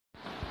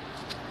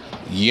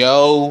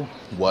Yo,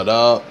 what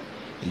up?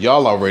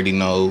 Y'all already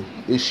know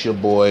it's your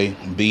boy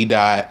B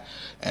Dot,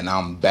 and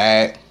I'm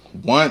back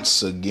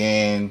once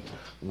again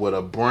with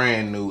a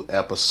brand new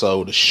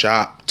episode of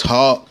Shop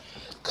Talk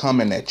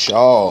coming at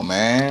y'all,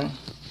 man.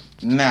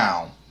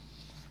 Now,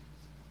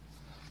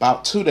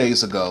 about 2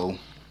 days ago,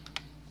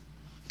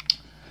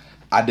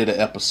 I did an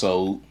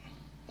episode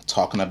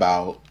talking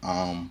about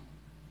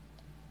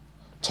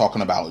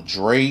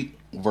Drake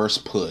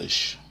versus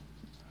Push.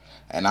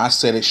 And I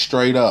said it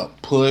straight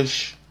up.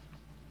 Push,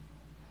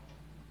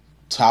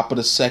 top of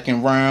the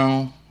second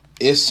round,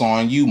 it's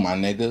on you, my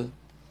nigga.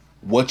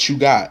 What you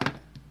got?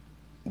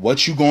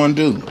 What you gonna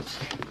do?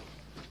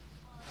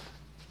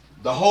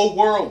 The whole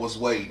world was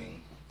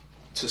waiting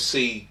to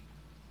see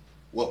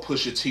what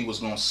Pusha T was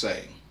gonna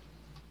say.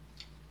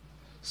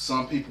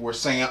 Some people were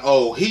saying,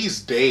 oh,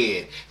 he's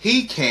dead.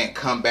 He can't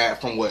come back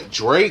from what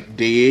Drake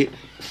did.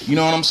 You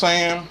know what I'm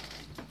saying?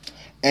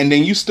 And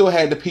then you still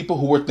had the people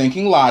who were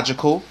thinking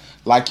logical.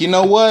 Like, you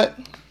know what?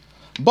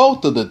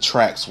 Both of the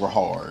tracks were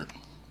hard.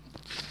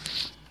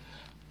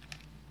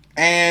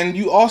 And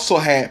you also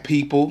had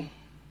people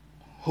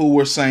who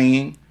were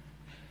saying,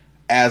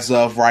 as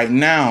of right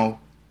now,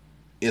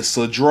 it's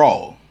a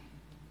draw.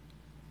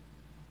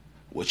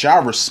 Which I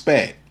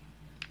respect.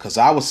 Because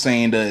I was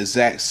saying the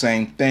exact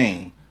same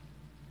thing.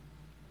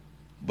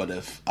 But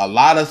if a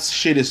lot of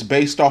shit is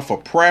based off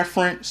of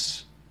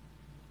preference,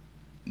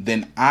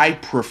 then I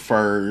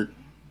preferred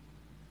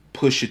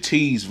Pusha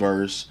T's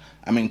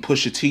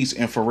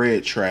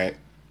infrared track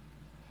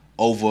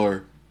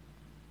over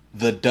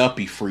the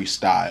Duppy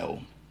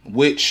freestyle,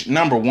 which,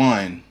 number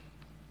one,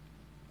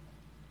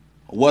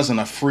 wasn't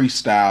a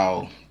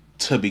freestyle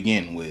to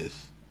begin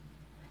with.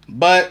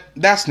 But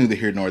that's neither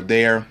here nor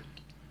there.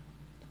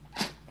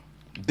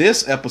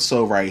 This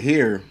episode right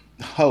here,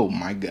 oh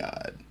my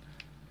God.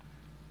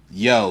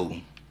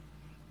 Yo,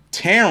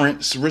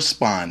 Terrence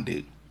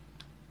responded.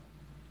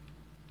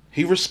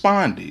 He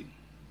responded.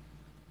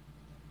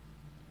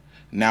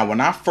 Now,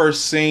 when I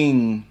first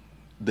seen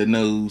the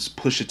news,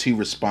 Pusha T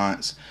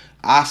response,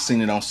 I seen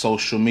it on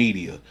social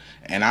media.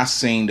 And I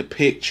seen the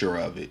picture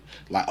of it.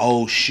 Like,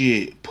 oh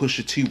shit,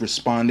 Pusha T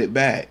responded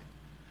back.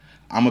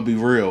 I'm going to be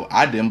real.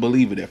 I didn't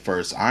believe it at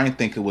first. I didn't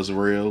think it was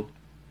real.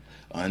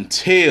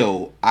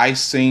 Until I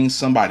seen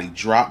somebody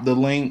drop the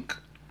link.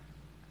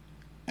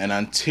 And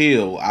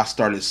until I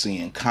started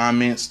seeing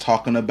comments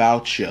talking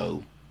about,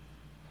 yo,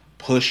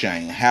 Pusha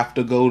ain't have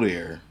to go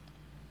there.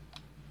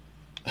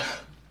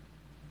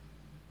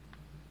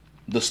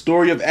 The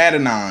story of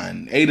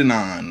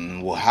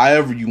Adenon, well,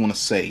 however you want to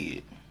say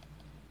it.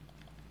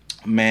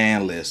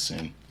 Man,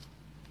 listen.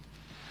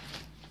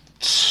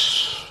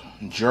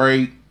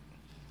 Drake,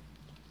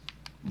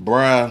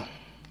 bruh,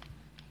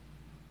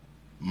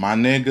 my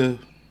nigga,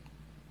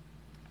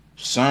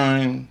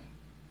 son,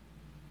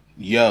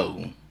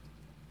 yo.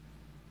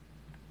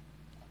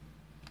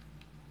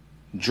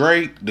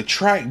 Drake, the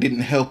track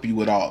didn't help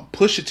you at all.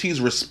 Pusha T's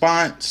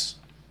response,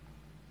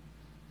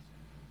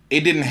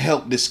 it didn't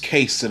help this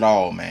case at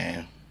all,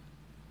 man.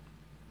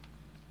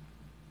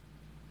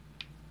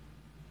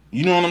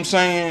 You know what I'm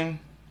saying?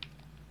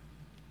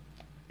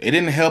 It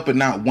didn't help it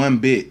not one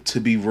bit, to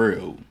be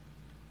real.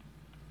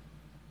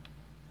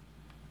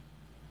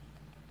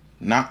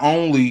 Not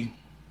only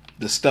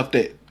the stuff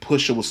that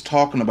Pusha was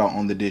talking about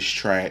on the diss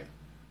track,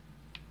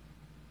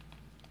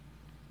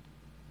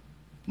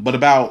 but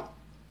about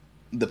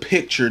the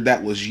picture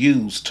that was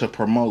used to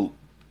promote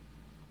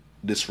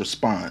this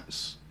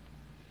response.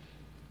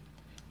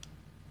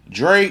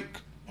 Drake,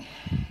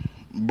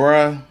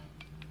 bruh,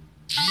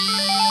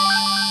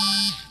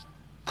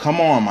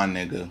 come on, my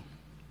nigga.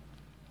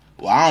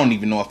 Well, I don't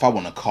even know if I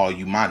want to call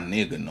you my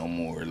nigga no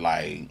more.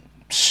 Like,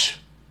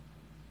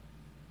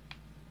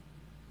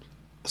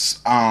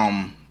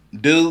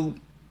 dude,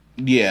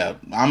 yeah,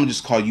 I'm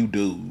just call you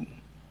dude.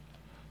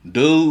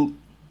 Dude,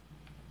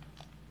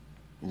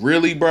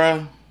 really,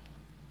 bruh?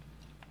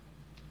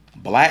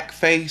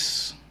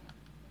 Blackface,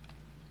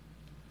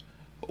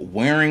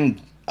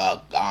 wearing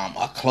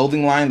a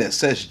clothing line that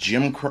says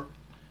Jim Crow.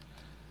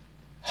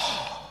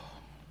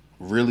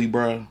 Really,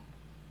 bro?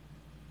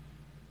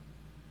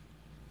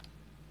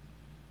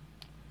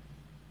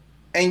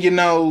 And you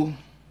know,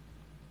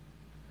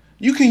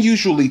 you can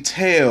usually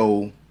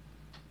tell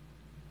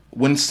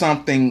when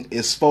something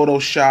is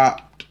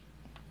photoshopped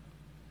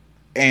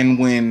and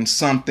when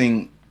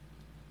something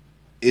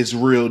is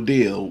real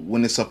deal,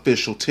 when it's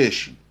official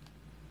tissue.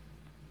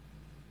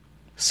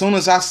 Soon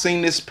as I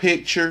seen this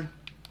picture,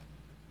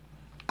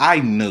 I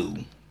knew.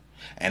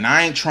 And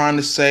I ain't trying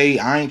to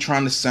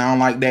sound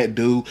like that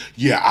dude.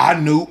 Yeah, I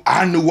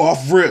knew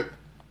off rip.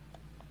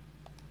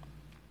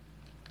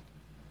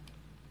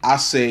 I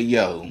said,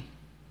 yo,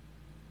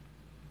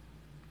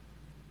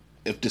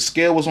 if the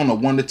scale was on a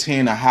 1 to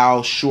 10 of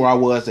how sure I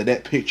was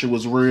that picture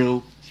was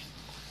real,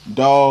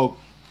 dog,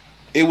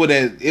 it would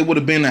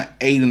have been an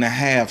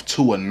 8.5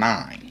 to a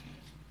 9.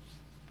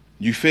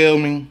 You feel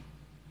me?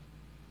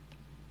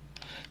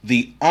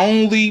 The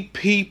only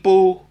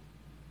people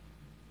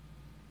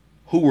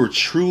who were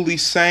truly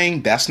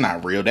saying that's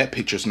not real, that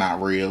picture's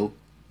not real,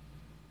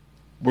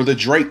 were the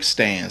Drake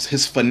stans,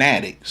 his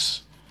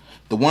fanatics.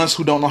 The ones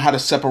who don't know how to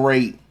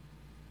separate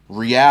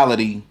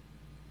reality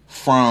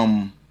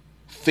from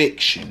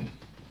fiction.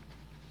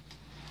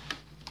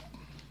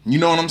 You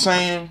know what I'm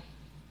saying?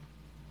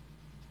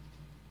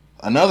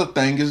 Another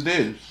thing is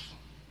this.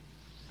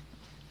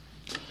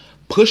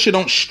 Pusha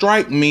don't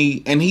strike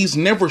me, and he's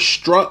never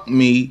struck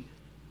me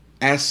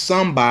as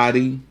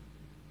somebody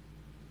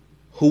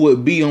who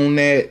would be on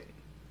that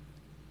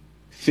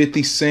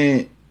 50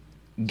 Cent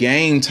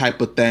game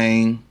type of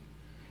thing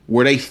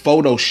where they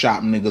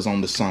Photoshop niggas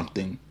onto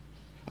something,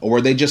 or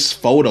where they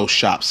just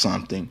Photoshop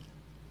something.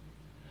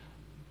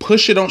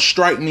 Pusha don't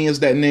strike me as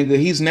that nigga.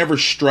 He's never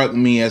struck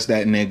me as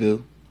that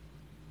nigga.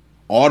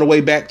 All the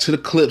way back to the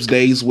Clips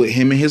days with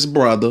him and his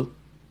brother.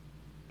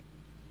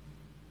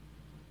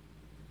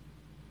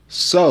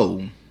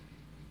 So,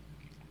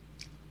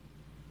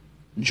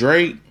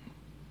 Drake,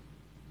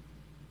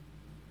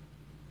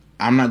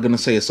 I'm not going to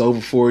say it's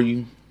over for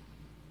you,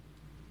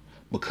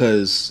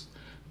 because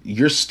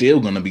you're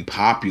still going to be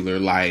popular.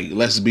 Like,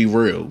 let's be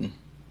real.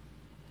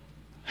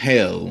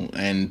 Hell,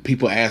 and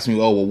people ask me,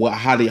 oh, well,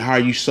 how are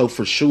you so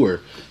for sure?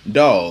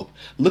 Dog,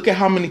 look at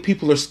how many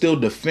people are still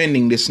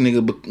defending this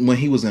nigga when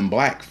he was in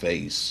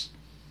blackface.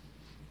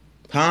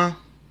 Huh?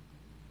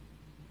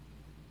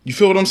 You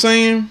feel what I'm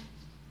saying?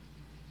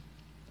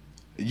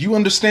 You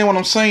understand what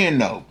I'm saying,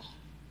 though.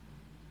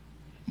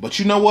 But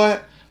you know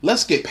what?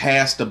 Let's get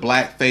past the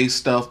blackface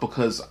stuff,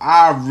 because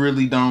I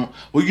really don't.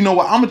 Well, you know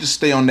what? I'm going to just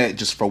stay on that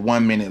just for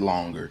 1 minute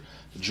longer.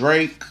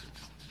 Drake,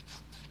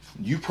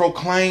 you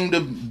proclaim to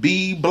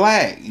be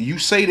black. You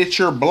say that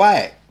you're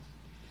black.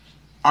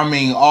 I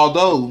mean,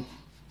 although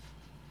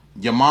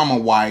your mama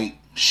white,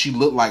 she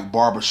looked like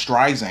Barbara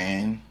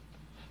Streisand.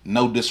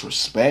 No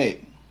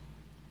disrespect.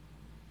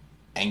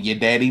 And your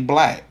daddy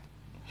black.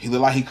 He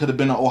looked like he could have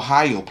been an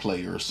Ohio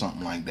player or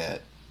something like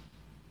that.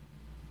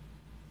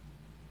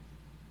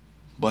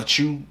 But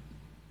you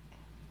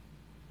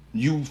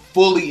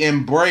fully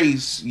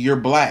embrace your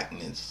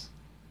blackness.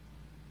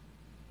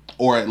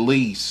 Or at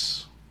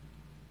least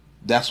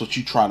that's what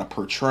you try to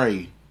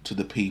portray to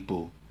the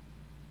people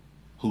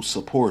who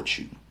support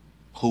you,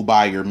 who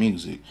buy your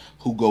music,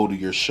 who go to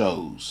your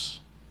shows.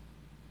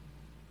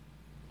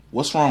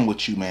 What's wrong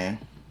with you, man?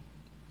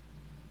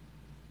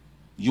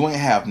 You ain't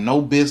have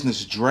no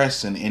business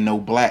dressing in no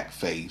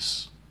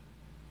blackface.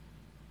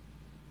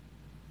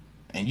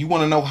 And you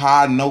want to know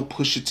how I know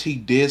Pusha T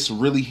diss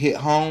really hit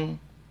home?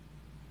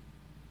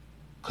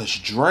 Because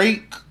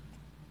Drake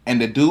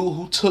and the dude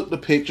who took the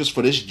pictures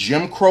for this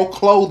Jim Crow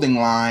clothing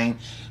line,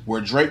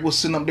 where Drake was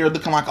sitting up there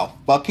looking like a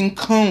fucking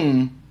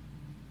coon,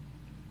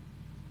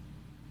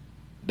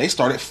 they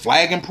started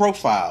flagging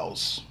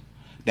profiles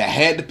that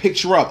had the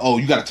picture up. Oh,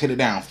 you got to take it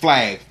down.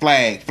 Flag,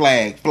 flag,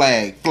 flag,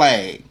 flag,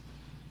 flag.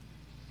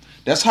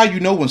 That's how you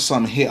know when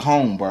something hit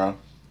home, bro.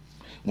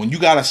 When you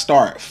got to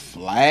start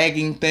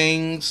flagging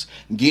things,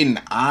 getting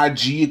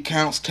IG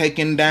accounts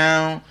taken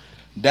down,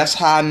 that's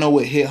how I know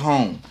it hit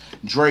home.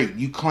 Drake,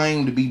 you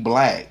claim to be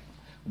black.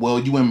 Well,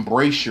 you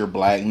embrace your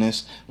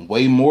blackness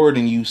way more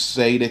than you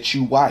say that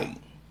you white.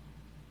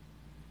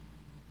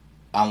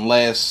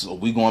 Unless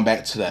we going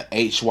back to the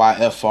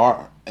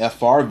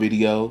HYFR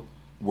video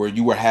where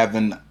you were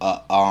having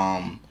a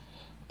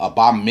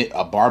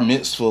bar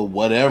mitzvah,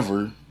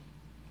 whatever.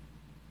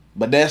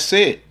 But that's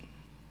it.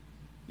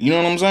 You know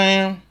what I'm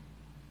saying?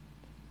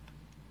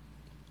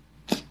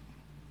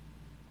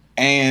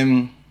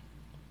 And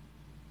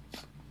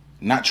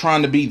not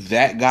trying to be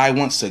that guy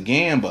once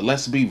again, but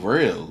let's be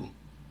real.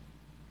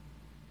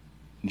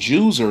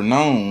 Jews are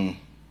known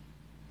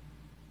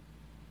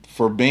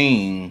for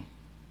being,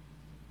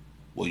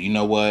 well, you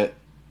know what?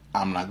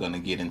 I'm not going to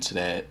get into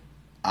that.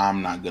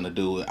 I'm not going to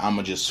do it. I'm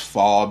going to just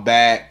fall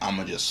back. I'm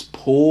going to just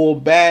pull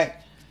back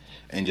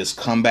and just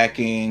come back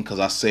in, because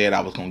I said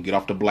I was going to get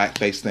off the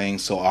blackface thing.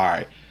 So, all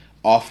right,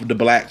 off of the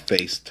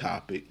blackface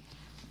topic.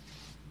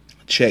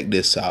 Check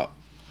this out.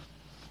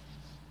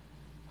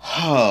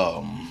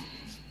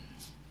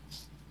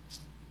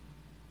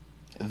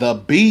 The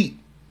beat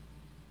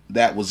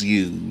that was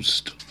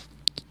used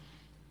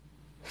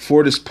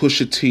for this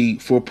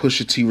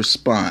Pusha T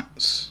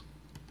response,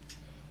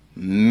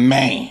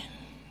 man,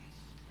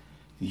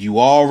 you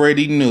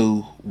already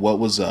knew what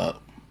was up.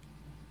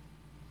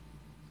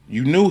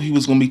 You knew he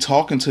was going to be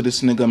talking to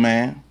this nigga,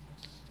 man.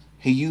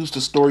 He used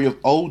the story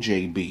of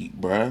OJ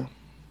beat, bruh.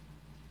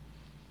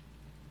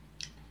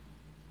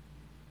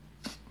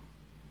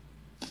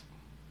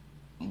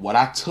 What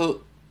I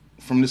took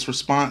from this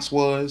response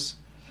was,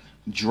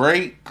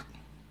 Drake,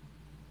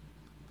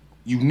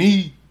 you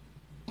need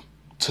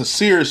to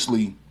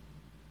seriously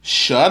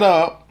shut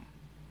up.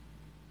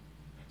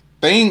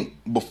 Think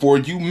before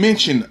you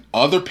mention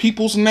other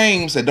people's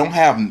names that don't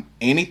have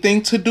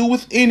anything to do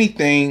with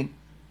anything,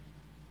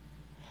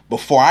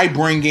 before I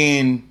bring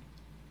in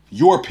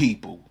your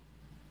people.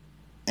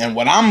 And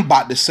what I'm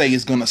about to say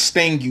is going to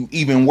sting you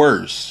even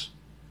worse.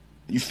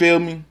 You feel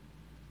me?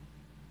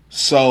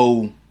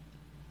 So,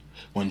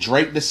 When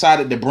Drake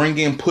decided to bring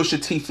in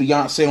Pusha T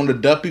fiance on the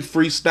Duppy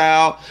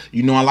freestyle,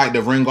 you know I like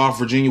to ring off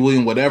Virginia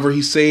Williams, whatever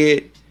he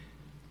said.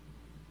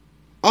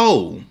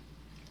 Oh,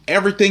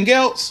 everything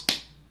else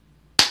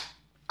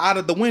out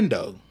of the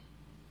window.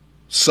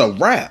 So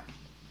rap.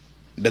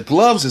 The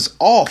gloves is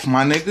off,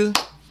 my nigga.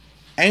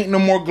 Ain't no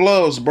more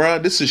gloves,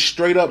 bruh. This is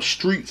straight up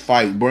street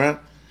fight, bruh.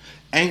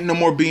 Ain't no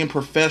more being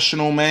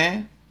professional,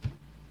 man.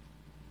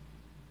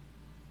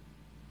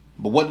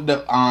 But what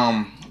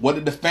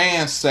did the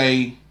fans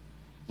say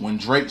when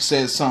Drake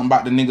said something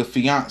about the nigga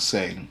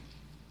fiance?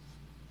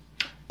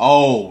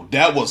 Oh,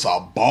 that was a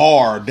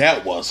bar.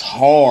 That was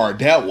hard.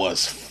 That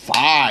was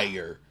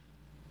fire.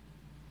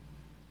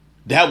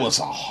 That was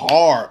a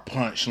hard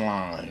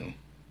punchline.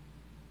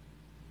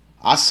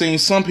 I seen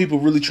some people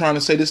really trying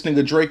to say this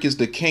nigga Drake is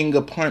the king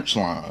of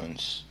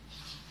punchlines.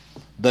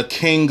 The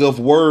king of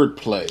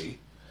wordplay.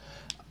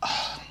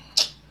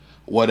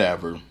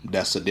 Whatever.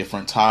 That's a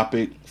different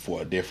topic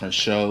for a different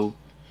show.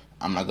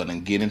 I'm not going to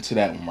get into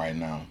that one right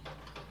now.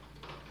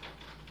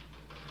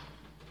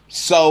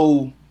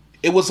 So,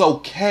 it was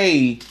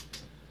okay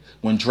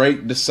when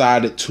Drake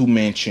decided to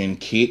mention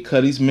Kid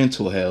Cudi's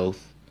mental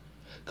health,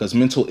 because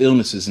mental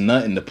illness is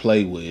nothing to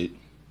play with.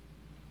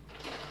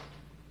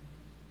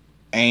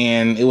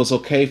 And it was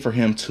okay for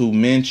him to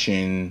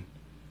mention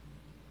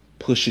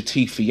Pusha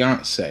T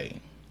fiance.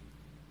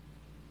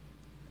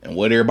 And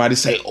what everybody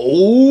say,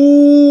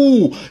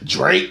 oh,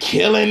 Drake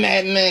killing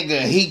that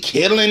nigga. He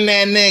killing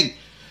that nigga.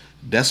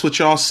 That's what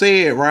y'all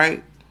said,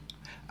 right?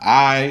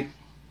 Alright.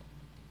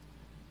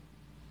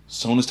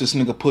 Soon as this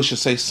nigga Pusha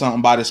say something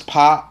about his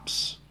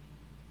pops,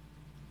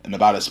 and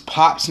about his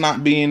pops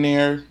not being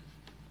there,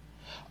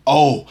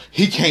 oh,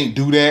 he can't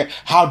do that.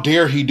 How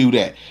dare he do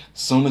that?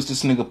 Soon as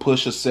this nigga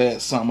Pusha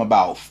said something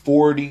about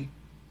 40,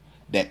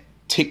 that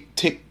tick,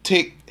 tick,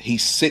 tick,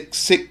 he's sick,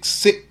 sick,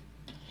 sick.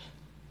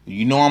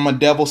 You know I'm a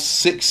devil,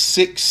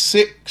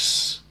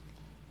 666.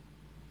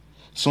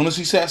 Soon as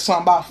he said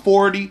something about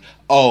 40,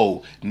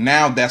 oh,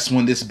 now that's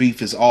when this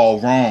beef is all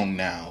wrong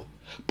now.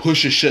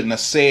 Pusha shouldn't have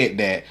said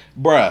that.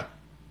 Bruh,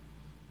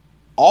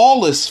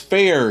 all is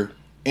fair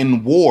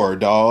in war,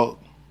 dog.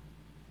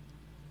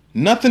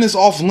 Nothing is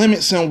off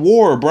limits in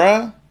war,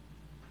 bruh.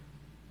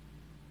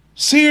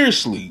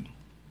 Seriously.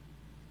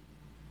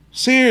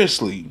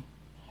 Seriously.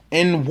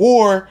 In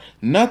war,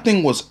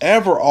 nothing was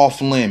ever off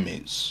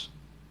limits.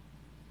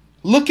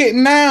 Look at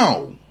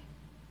now.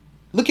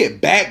 Look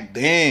at back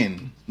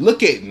then.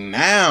 Look at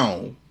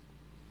now.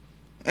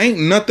 Ain't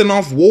nothing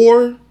off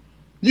war.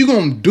 You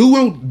gonna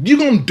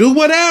do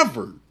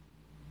whatever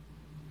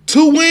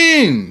to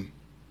win,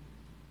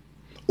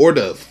 or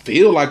to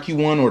feel like you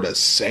won, or to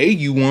say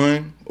you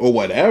won, or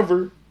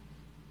whatever.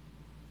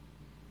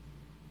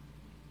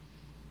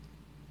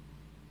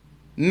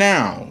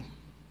 Now,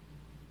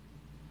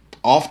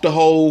 off the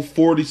whole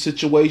 40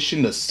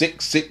 situation, the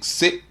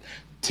 666,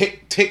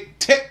 tick, tick,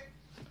 tick.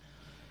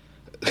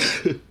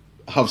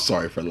 I'm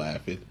sorry for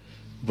laughing,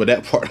 but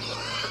that part.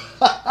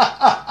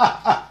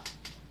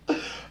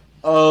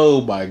 Oh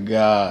my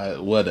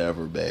God,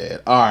 whatever, man.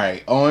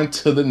 Alright, on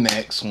to the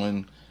next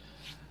one.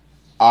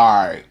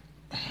 Alright.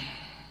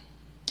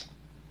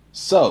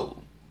 So,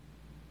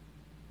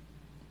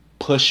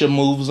 Pusha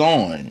moves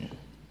on.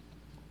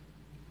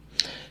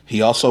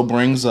 He also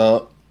brings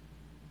up,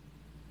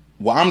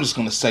 well, I'm just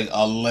going to say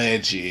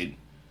alleged,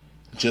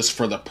 just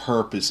for the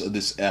purpose of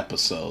this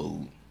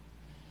episode.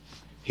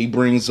 He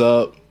brings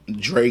up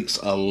Drake's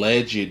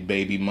alleged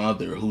baby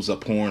mother, who's a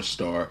porn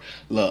star.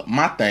 Look,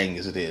 my thing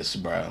is this,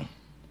 bro.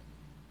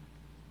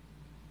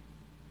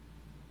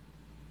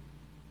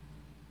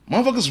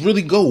 Motherfuckers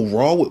really go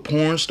raw with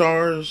porn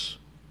stars?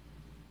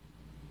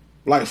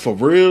 Like, for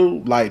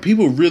real? Like,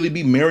 people really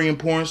be marrying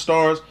porn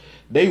stars?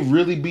 They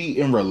really be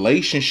in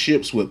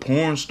relationships with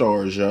porn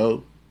stars,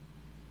 yo.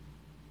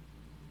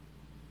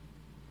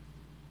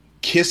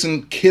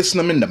 Kissing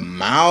them in the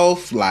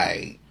mouth,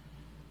 like.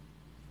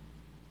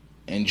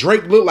 And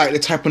Drake looked like the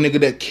type of nigga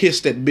that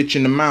kissed that bitch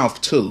in the mouth,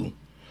 too.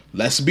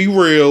 Let's be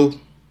real.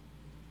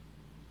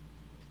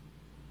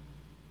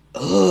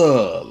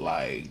 Ugh,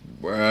 like,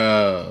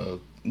 bruh.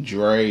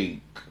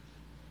 Drake,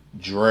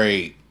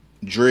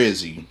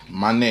 Drizzy,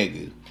 my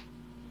nigga.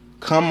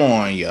 Come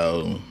on,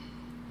 yo.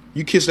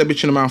 You kiss that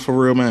bitch in the mouth for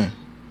real, man?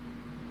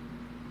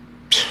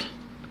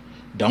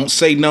 Don't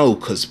say no,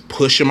 because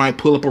Pusha might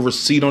pull up a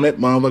receipt on that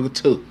motherfucker,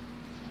 too.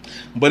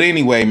 But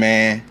anyway,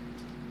 man.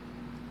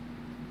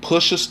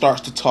 Pusha starts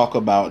to talk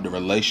about the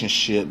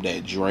relationship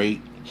that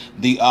Drake,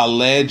 the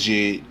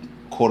alleged,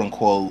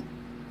 quote-unquote,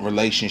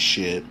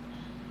 relationship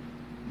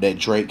that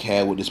Drake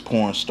had with this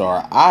porn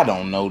star. I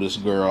don't know this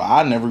girl.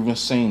 I never even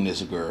seen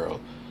this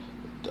girl.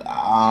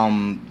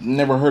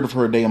 Never heard of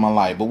her a day in my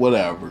life, but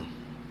whatever.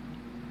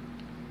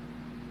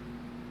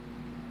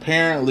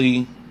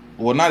 Apparently,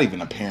 well, not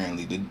even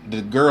apparently,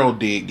 the girl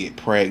did get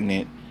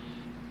pregnant,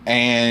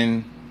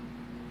 and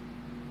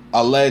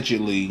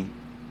allegedly,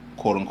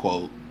 quote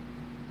unquote,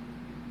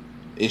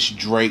 it's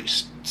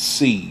Drake's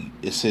seed.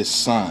 It's his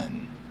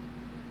son.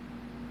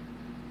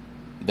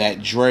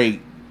 That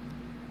Drake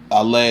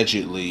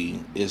allegedly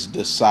is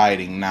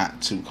deciding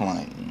not to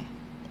claim.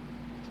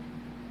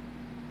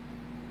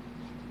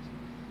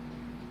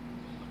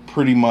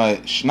 Pretty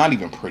much, not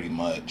even pretty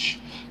much.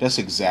 That's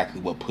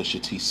exactly what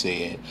Pusha T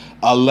said.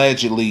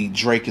 Allegedly,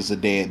 Drake is a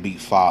deadbeat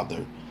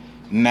father.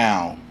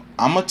 Now,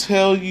 I'm going to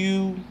tell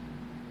you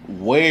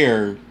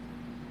where,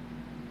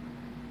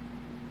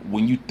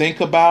 when you think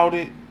about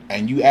it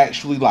and you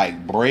actually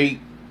like break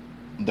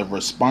the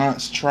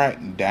response track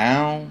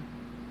down,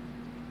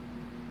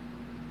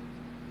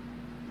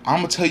 I'm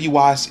going to tell you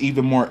why it's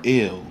even more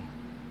ill.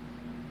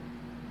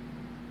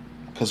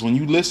 Because when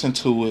you listen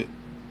to it,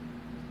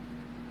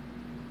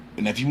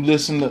 and if you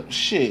listen to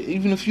shit,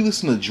 even if you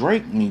listen to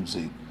Drake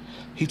music,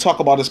 he talk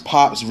about his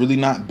pops really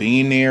not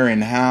being there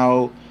and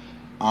how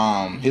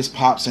his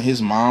pops and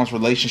his mom's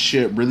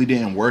relationship really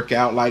didn't work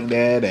out like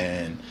that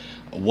and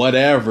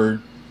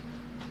whatever.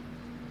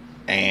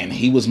 And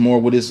he was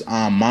more with his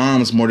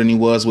moms more than he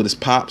was with his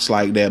pops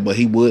like that, but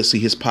he would see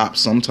his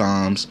pops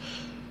sometimes.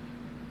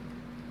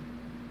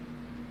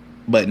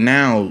 But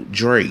now,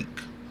 Drake,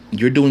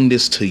 you're doing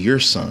this to your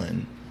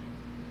son.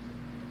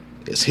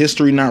 Is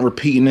history not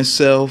repeating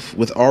itself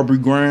with Aubrey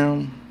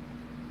Graham?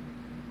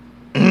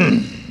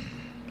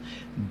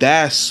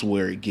 That's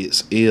where it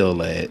gets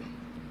ill at.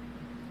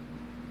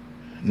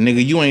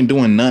 Nigga, you ain't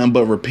doing nothing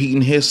but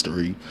repeating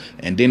history.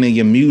 And then in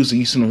your music,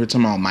 you sitting here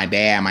talking about my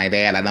dad,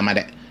 I love my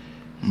dad.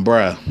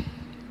 Bruh.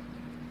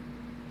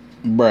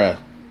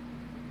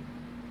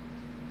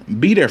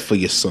 Be there for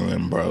your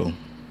son, bro.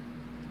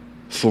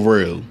 For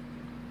real.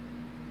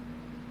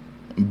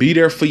 Be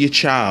there for your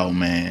child,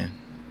 man.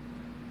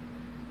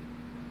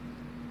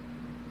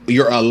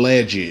 Your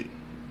alleged,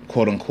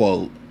 quote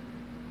unquote,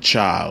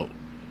 child.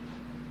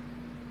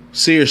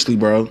 Seriously,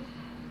 bro.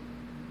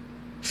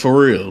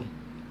 For real.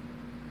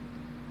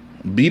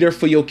 Be there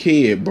for your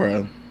kid,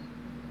 bro.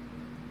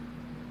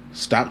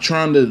 Stop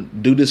trying to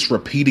do this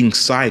repeating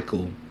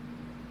cycle.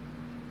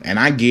 And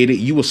I get it.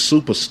 You a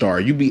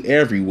superstar. You be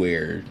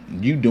everywhere.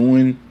 You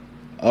doing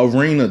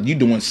arena. You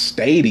doing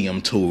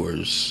stadium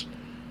tours.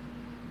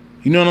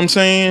 You know what I'm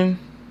saying?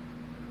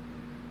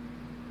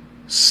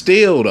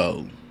 Still,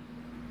 though.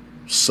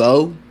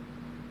 So,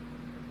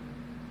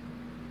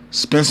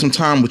 spend some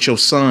time with your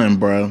son,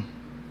 bro.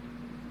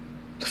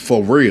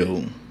 For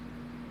real.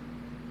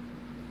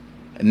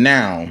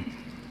 Now,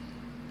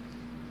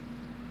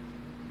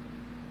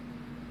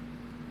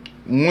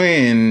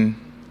 when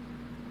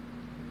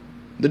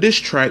the diss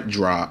track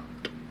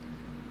dropped,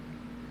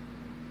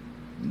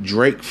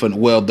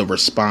 the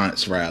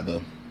response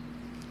rather,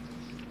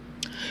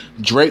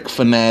 Drake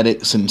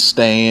fanatics and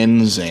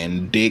stans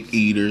and dick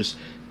eaters,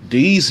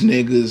 these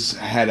niggas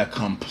had a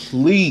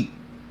complete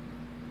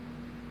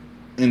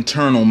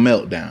internal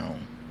meltdown.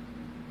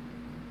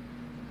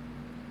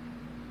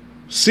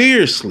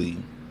 Seriously.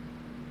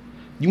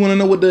 You want to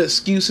know what the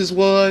excuses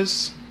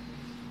was?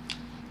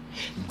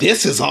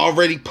 This is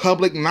already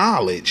public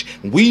knowledge.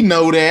 We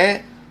know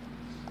that.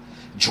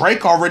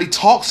 Drake already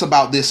talks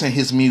about this in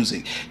his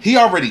music. He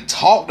already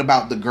talked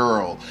about the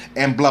girl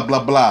and blah,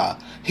 blah, blah.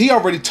 He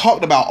already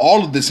talked about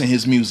all of this in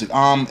his music.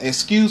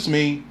 Excuse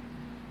me.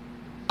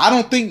 I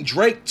don't think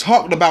Drake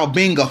talked about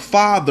being a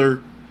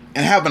father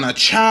and having a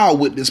child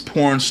with this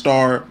porn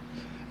star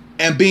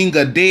and being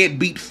a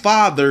deadbeat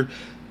father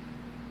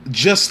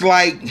just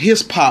like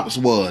his pops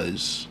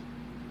was.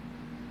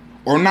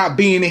 Or not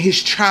being in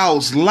his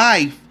child's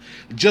life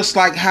just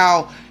like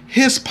how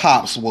his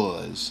pops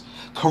was.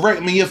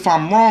 Correct me if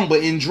I'm wrong,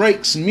 but in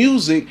Drake's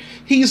music,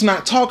 he's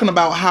not talking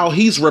about how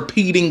he's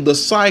repeating the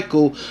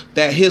cycle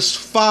that his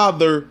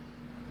father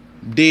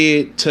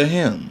did to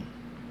him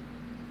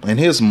and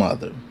his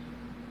mother.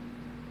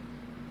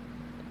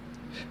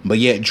 But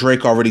yet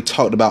Drake already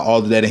talked about all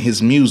of that in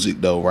his music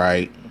though,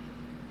 right?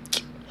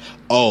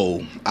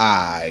 Oh,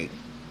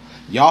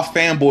 y'all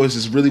fanboys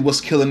is really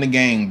what's killing the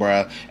game,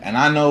 bruh. And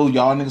I know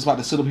y'all niggas about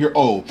to sit up here,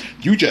 oh,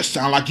 you just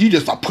sound like you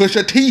just a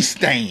Pusha T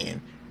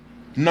stan.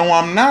 No,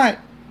 I'm not.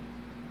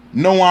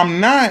 No, I'm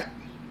not.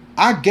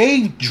 I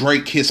gave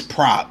Drake his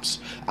props.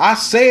 I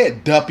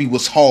said Duppy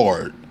was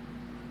hard.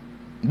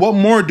 What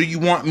more do you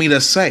want me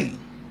to say?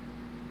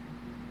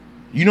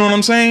 You know what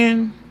I'm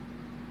saying?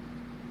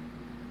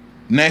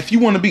 Now, if you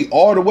want to be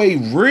all the way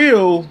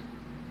real,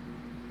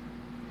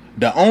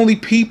 the only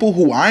people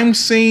who I'm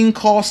seeing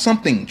call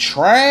something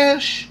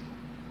trash,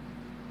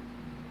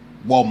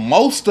 well,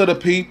 most of the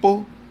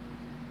people,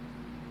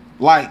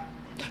 like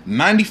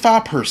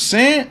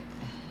 95%,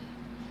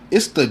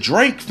 it's the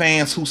Drake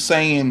fans who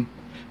saying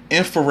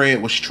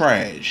Infrared was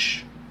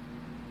trash.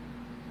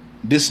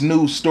 This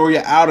new story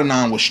of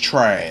Aldenon was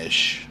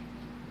trash.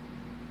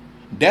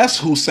 That's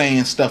who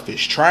saying stuff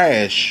is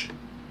trash.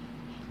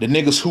 The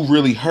niggas who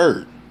really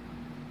hurt.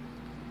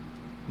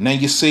 Now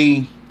you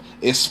see,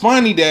 it's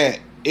funny that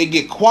it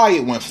get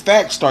quiet when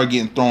facts start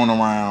getting thrown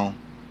around.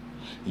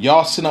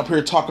 Y'all sitting up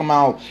here talking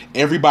about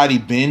everybody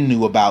been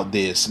knew about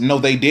this. No,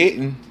 they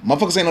didn't.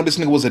 Motherfuckers ain't know this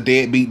nigga was a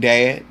deadbeat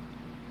dad.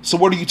 So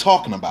what are you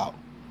talking about?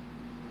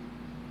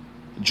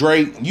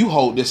 Drake, you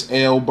hold this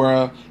L,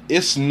 bruh.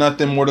 It's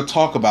nothing more to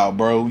talk about,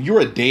 bro.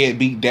 You're a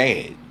deadbeat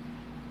dad.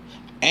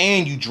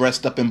 And you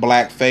dressed up in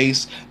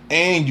blackface.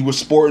 And you were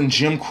sporting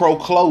Jim Crow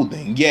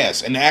clothing.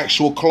 Yes, an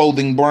actual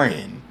clothing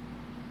brand.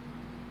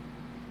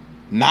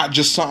 Not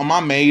just something I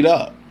made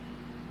up.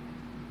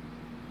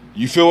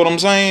 You feel what I'm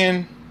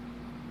saying?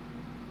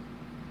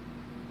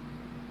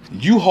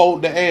 You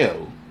hold the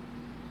L.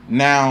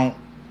 Now,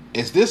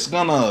 is this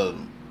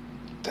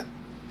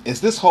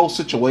whole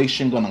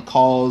situation gonna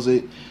cause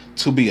it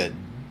to be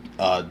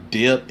a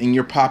dip in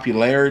your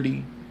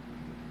popularity?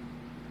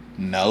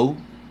 No.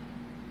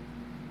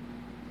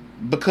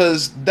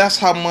 Because that's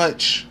how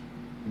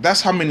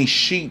many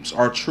sheeps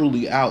are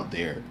truly out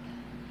there.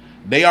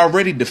 They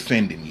already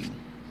defending you.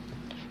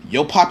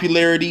 Your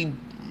popularity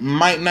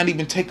might not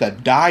even take a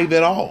dive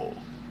at all.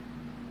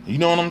 You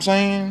know what I'm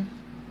saying?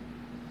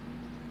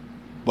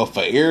 But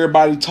for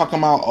everybody talking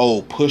about,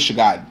 oh, Pusha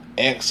got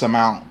X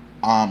amount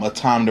of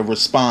time to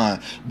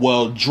respond.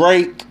 Well,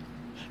 Drake,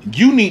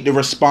 you need to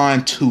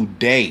respond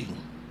today.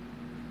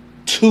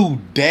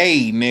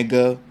 Today,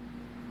 nigga.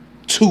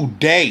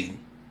 Today.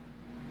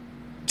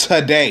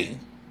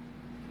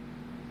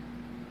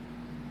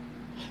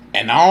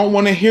 And I don't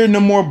want to hear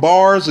no more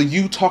bars of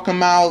you talking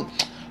about,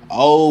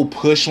 oh,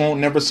 Push won't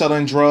never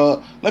selling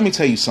drug. Let me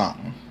tell you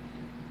something.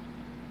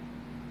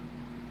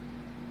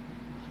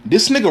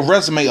 This nigga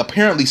resume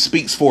apparently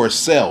speaks for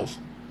itself.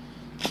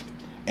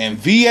 And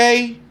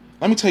VA,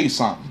 let me tell you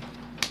something.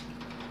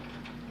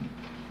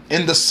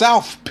 In the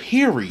South,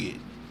 period,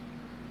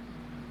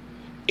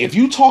 if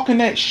you talking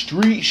that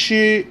street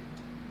shit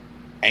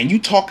and you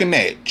talking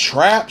that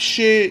trap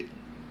shit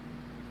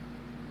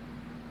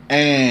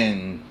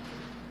and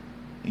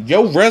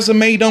your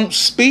resume don't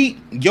speak,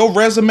 your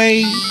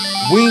resume,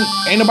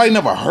 ain't nobody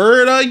never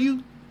heard of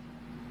you,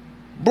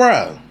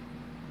 bruh,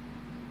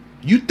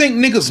 you think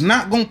niggas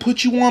not gonna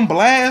put you on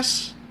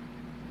blast?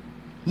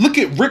 Look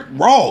at Rick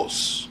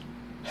Ross.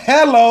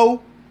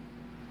 Hello.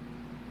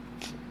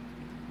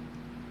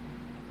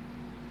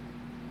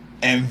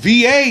 And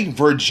VA,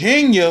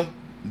 Virginia,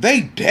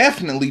 they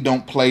definitely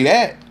don't play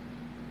that.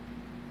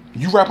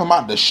 You rapping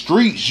about the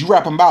streets, you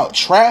rapping about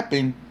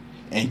trapping,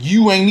 and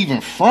you ain't even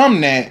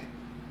from that.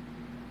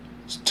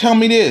 Tell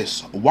me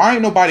this, why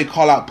ain't nobody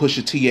call out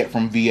Pusha T yet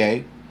from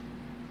VA?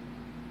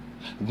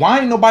 Why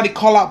ain't nobody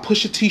call out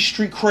Pusha T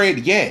street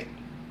cred yet?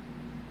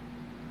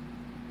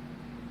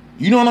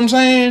 You know what I'm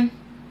saying?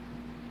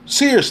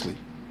 Seriously.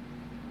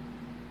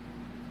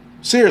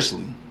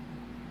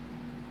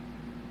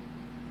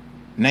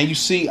 Now you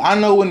see, I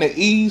know in the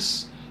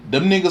East,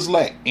 them niggas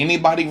let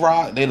anybody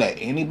rock. They let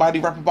anybody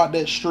rap about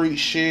that street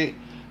shit.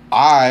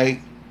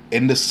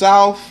 In the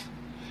South,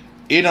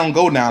 it don't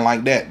go down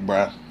like that,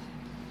 bruh.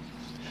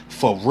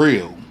 For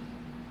real.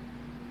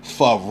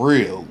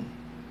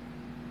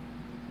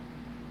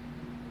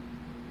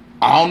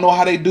 I don't know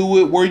how they do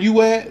it where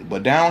you at,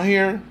 but down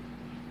here,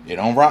 it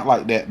don't rock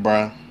like that,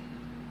 bruh.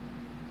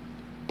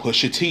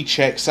 Pusha T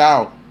checks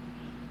out.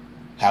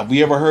 Have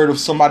we ever heard of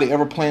somebody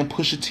ever playing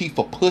Pusha T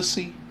for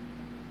pussy?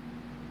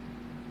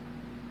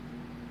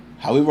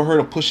 Have we ever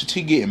heard of Pusha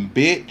T getting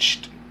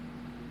bitched?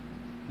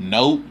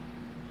 Nope.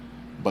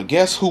 But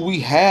guess who we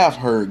have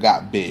heard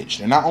got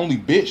bitched? And not only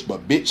bitched,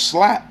 but bitch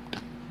slapped.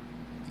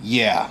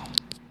 Yeah.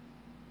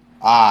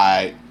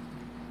 Alright.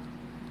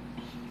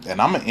 And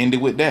I'm going to end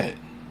it with that.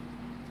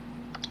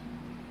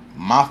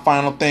 My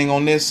final thing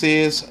on this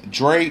is,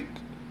 Drake,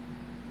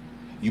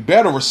 you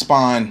better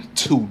respond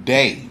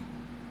today.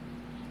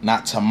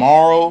 Not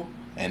tomorrow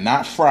and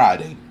not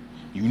Friday.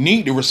 You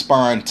need to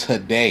respond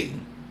today.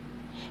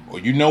 Or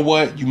you know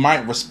what? You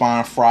might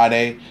respond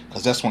Friday,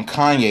 because that's when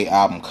Kanye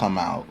album come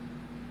out.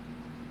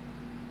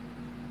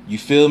 You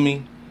feel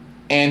me?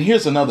 And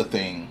here's another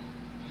thing.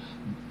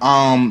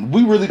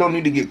 We really don't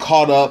need to get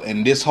caught up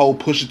in this whole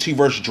Pusha T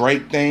versus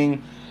Drake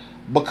thing,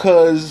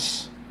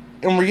 because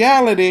in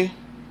reality,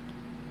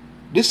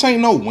 this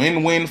ain't no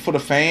win-win for the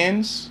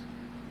fans.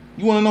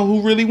 You want to know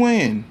who really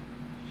win?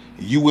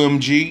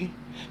 UMG,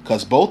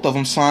 because both of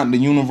them signed to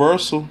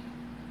Universal.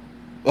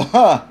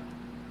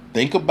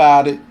 Think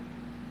about it.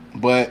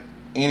 But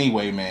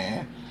anyway,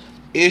 man,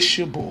 it's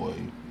your boy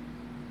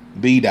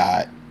B.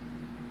 Dot.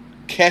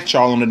 Catch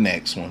y'all on the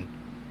next one.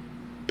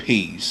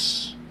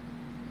 Peace.